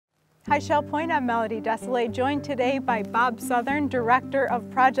Hi Shell Point, I'm Melody Desolé, joined today by Bob Southern, Director of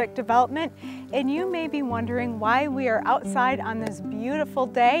Project Development. And you may be wondering why we are outside on this beautiful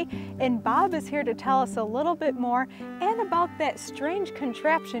day. And Bob is here to tell us a little bit more and about that strange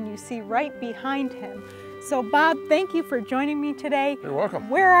contraption you see right behind him. So Bob, thank you for joining me today. You're welcome.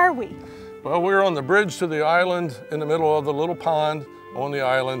 Where are we? Well, we're on the bridge to the island in the middle of the little pond on the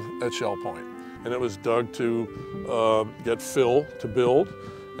island at Shell Point. And it was dug to get fill to build.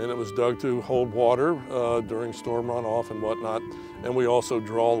 And it was dug to hold water during storm runoff and whatnot. And we also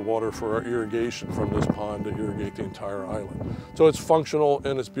draw the water for our irrigation from this pond to irrigate the entire island. So it's functional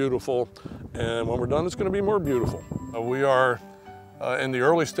and it's beautiful. And when we're done, it's going to be more beautiful. We are in the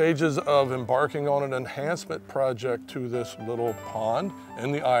early stages of embarking on an enhancement project to this little pond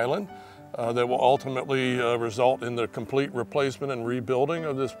and the island that will ultimately result in the complete replacement and rebuilding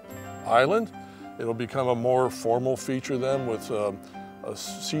of this island. It'll become a more formal feature then with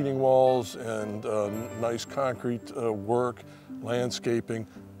seating walls and nice concrete work, landscaping,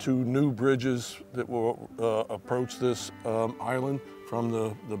 2 new bridges that will approach this island from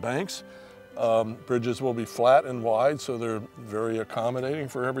the banks. Bridges will be flat and wide, so they're very accommodating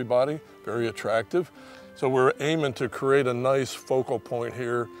for everybody, very attractive. So we're aiming to create a nice focal point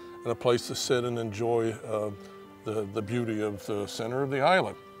here and a place to sit and enjoy the beauty of the center of the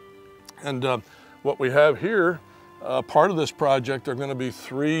island. And what we have here, part of this project are going to be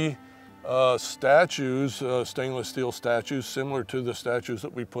 3 statues, stainless steel statues, similar to the statues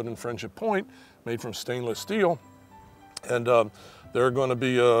that we put in Friendship Point, made from stainless steel. And they're going to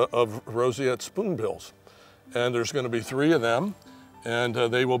be of roseate spoonbills. And there's going to be 3 of them, and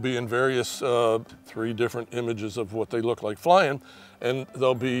they will be in various 3 different images of what they look like flying. And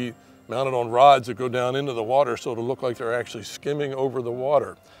they'll be mounted on rods that go down into the water, so it'll look like they're actually skimming over the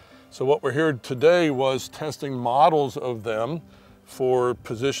water. So what we're here today was testing models of them for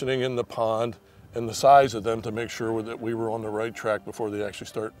positioning in the pond and the size of them to make sure that we were on the right track before they actually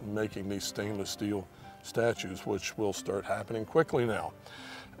start making these stainless steel statues, which will start happening quickly now.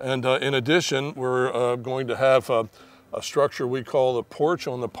 And in addition, we're going to have a structure we call the porch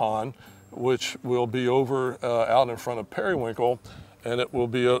on the pond, which will be over out in front of Periwinkle, and it will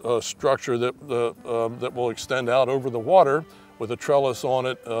be a structure that will extend out over the water with a trellis on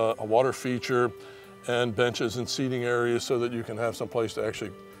it, a water feature, and benches and seating areas so that you can have some place to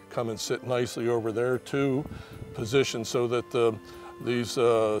actually come and sit nicely over there too, positioned so that these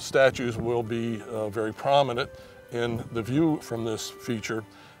statues will be very prominent in the view from this feature.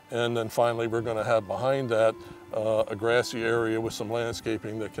 And then finally, we're going to have behind that a grassy area with some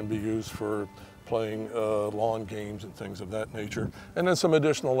landscaping that can be used for playing lawn games and things of that nature, and then some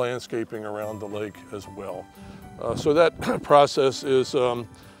additional landscaping around the lake as well. So that process is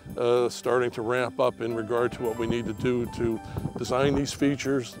starting to ramp up in regard to what we need to do to design these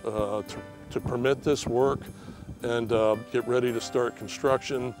features, to permit this work, and get ready to start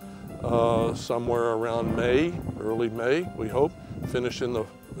construction somewhere around May, early May, we hope, finish in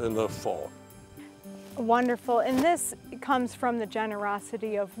the fall. Wonderful, and this comes from the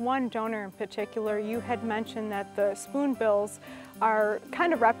generosity of one donor in particular. You had mentioned that the spoonbills are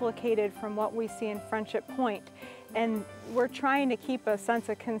kind of replicated from what we see in Friendship Point, and we're trying to keep a sense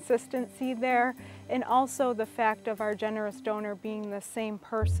of consistency there, and also the fact of our generous donor being the same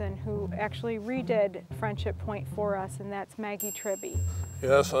person who actually redid Friendship Point for us, and that's Maggie Tribby.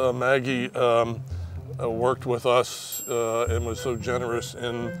 Yes, Maggie worked with us and was so generous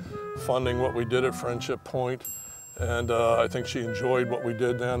in funding what we did at Friendship Point, and I think she enjoyed what we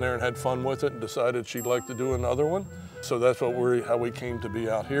did down there and had fun with it and decided she'd like to do another one. So that's how we came to be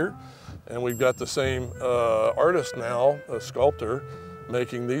out here. And we've got the same artist now, a sculptor,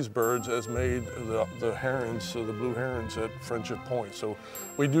 making these birds as made the herons, the blue herons at Friendship Point. So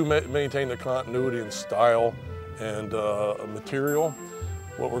we do maintain the continuity and style and material.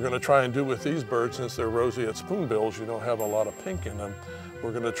 What we're going to try and do with these birds, since they're roseate spoonbills, you don't have a lot of pink in them,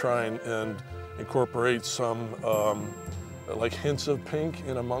 we're going to try and incorporate some like hints of pink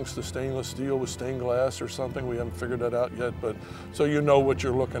in amongst the stainless steel with stained glass or something. We haven't figured that out yet, but so you know what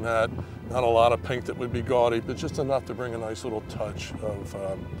you're looking at. Not a lot of pink that would be gaudy, but just enough to bring a nice little touch of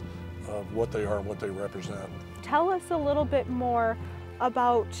what they are and what they represent. Tell us a little bit more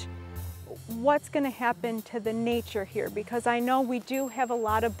about what's going to happen to the nature here, because I know we do have a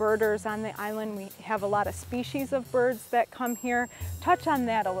lot of birders on the island. We have a lot of species of birds that come here. Touch on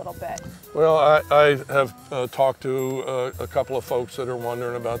that a little bit. Well, I have talked to a couple of folks that are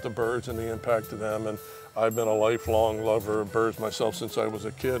wondering about the birds and the impact of them, and I've been a lifelong lover of birds myself since I was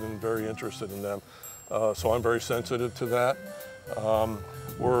a kid and very interested in them. So I'm very sensitive to that.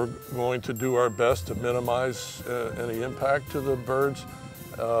 We're going to do our best to minimize any impact to the birds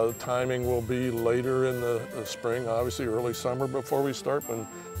Timing will be later in the spring, obviously early summer before we start, when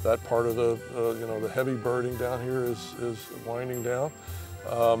that part of the the heavy birding down here is winding down.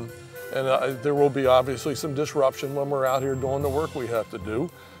 There will be obviously some disruption when we're out here doing the work we have to do.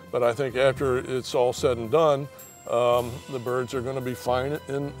 But I think after it's all said and done, the birds are going to be fine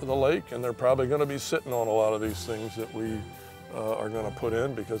in the lake, and they're probably going to be sitting on a lot of these things that we are going to put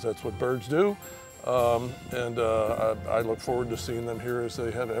in, because that's what birds do. I look forward to seeing them here as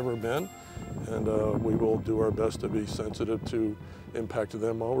they have ever been, and we will do our best to be sensitive to impact to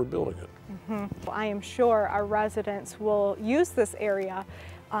them while we're building it. Mm-hmm. I am sure our residents will use this area.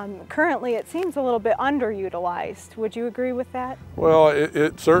 Currently, it seems a little bit underutilized. Would you agree with that? Well,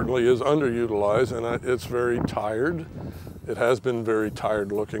 it certainly is underutilized, and it's very tired. It has been very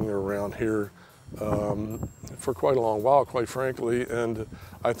tired looking around here for quite a long while, quite frankly. And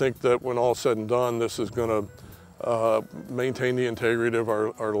I think that when all said and done, this is going to maintain the integrity of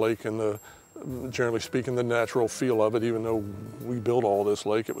our lake and generally speaking, the natural feel of it. Even though we built all this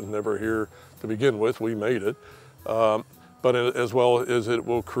lake, it was never here to begin with. We made it. But as well as it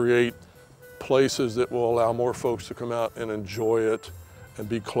will create places that will allow more folks to come out and enjoy it and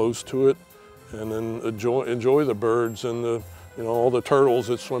be close to it, and then enjoy the birds and all the turtles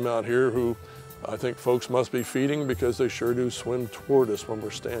that swim out here, who I think folks must be feeding, because they sure do swim toward us when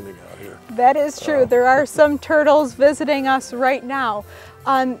we're standing out here. That is true. There are some turtles visiting us right now.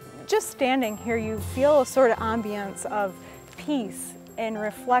 Just standing here, you feel a sort of ambience of peace and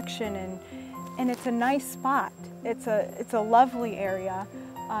reflection, and it's a nice spot. It's a lovely area.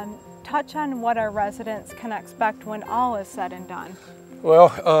 Touch on what our residents can expect when all is said and done. Well,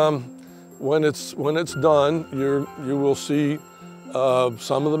 when it's done, you will see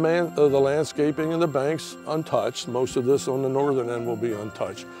some of the landscaping and the banks untouched. Most of this on the northern end will be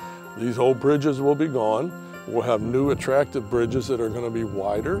untouched. These old bridges will be gone. We'll have new attractive bridges that are going to be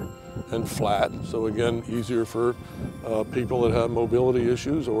wider and flat. So again, easier for people that have mobility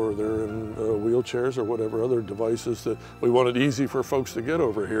issues, or they're in wheelchairs or whatever other devices, that we want it easy for folks to get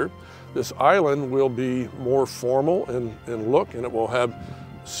over here. This island will be more formal in look, and it will have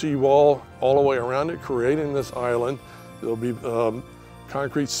seawall all the way around it, creating this island. There'll be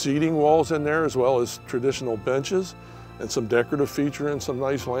concrete seating walls in there, as well as traditional benches, and some decorative feature and some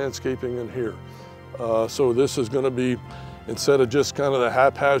nice landscaping in here. So this is going to be, instead of just kind of the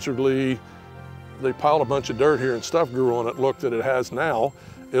haphazardly, they piled a bunch of dirt here and stuff grew on it look that it has now,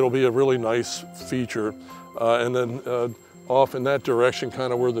 it'll be a really nice feature. And then off in that direction,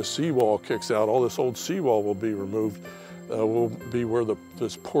 kind of where the seawall kicks out, all this old seawall will be removed. Will be where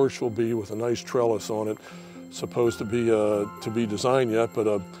this porch will be, with a nice trellis on it. Supposed to be designed yet, but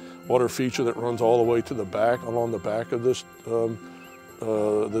a water feature that runs all the way to the back, along the back of this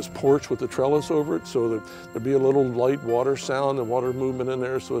this porch with the trellis over it, so that there'd be a little light water sound and water movement in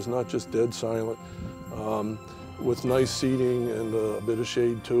there, so it's not just dead silent, with nice seating and a bit of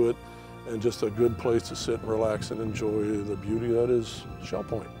shade to it, and just a good place to sit and relax and enjoy the beauty that is Shell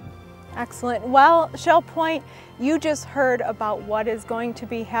Point. Excellent. Well, Shell Point, you just heard about what is going to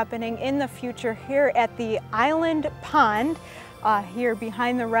be happening in the future here at the Island Pond, here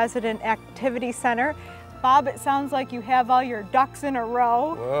behind the Resident Activity Center. Bob, it sounds like you have all your ducks in a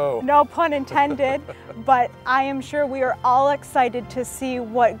row. Whoa. No pun intended, but I am sure we are all excited to see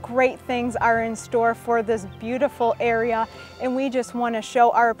what great things are in store for this beautiful area. And we just want to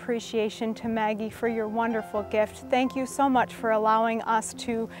show our appreciation to Maggie for your wonderful gift. Thank you so much for allowing us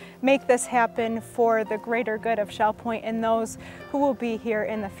to make this happen for the greater good of Shell Point and those who will be here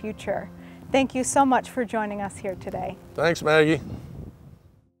in the future. Thank you so much for joining us here today. Thanks, Maggie.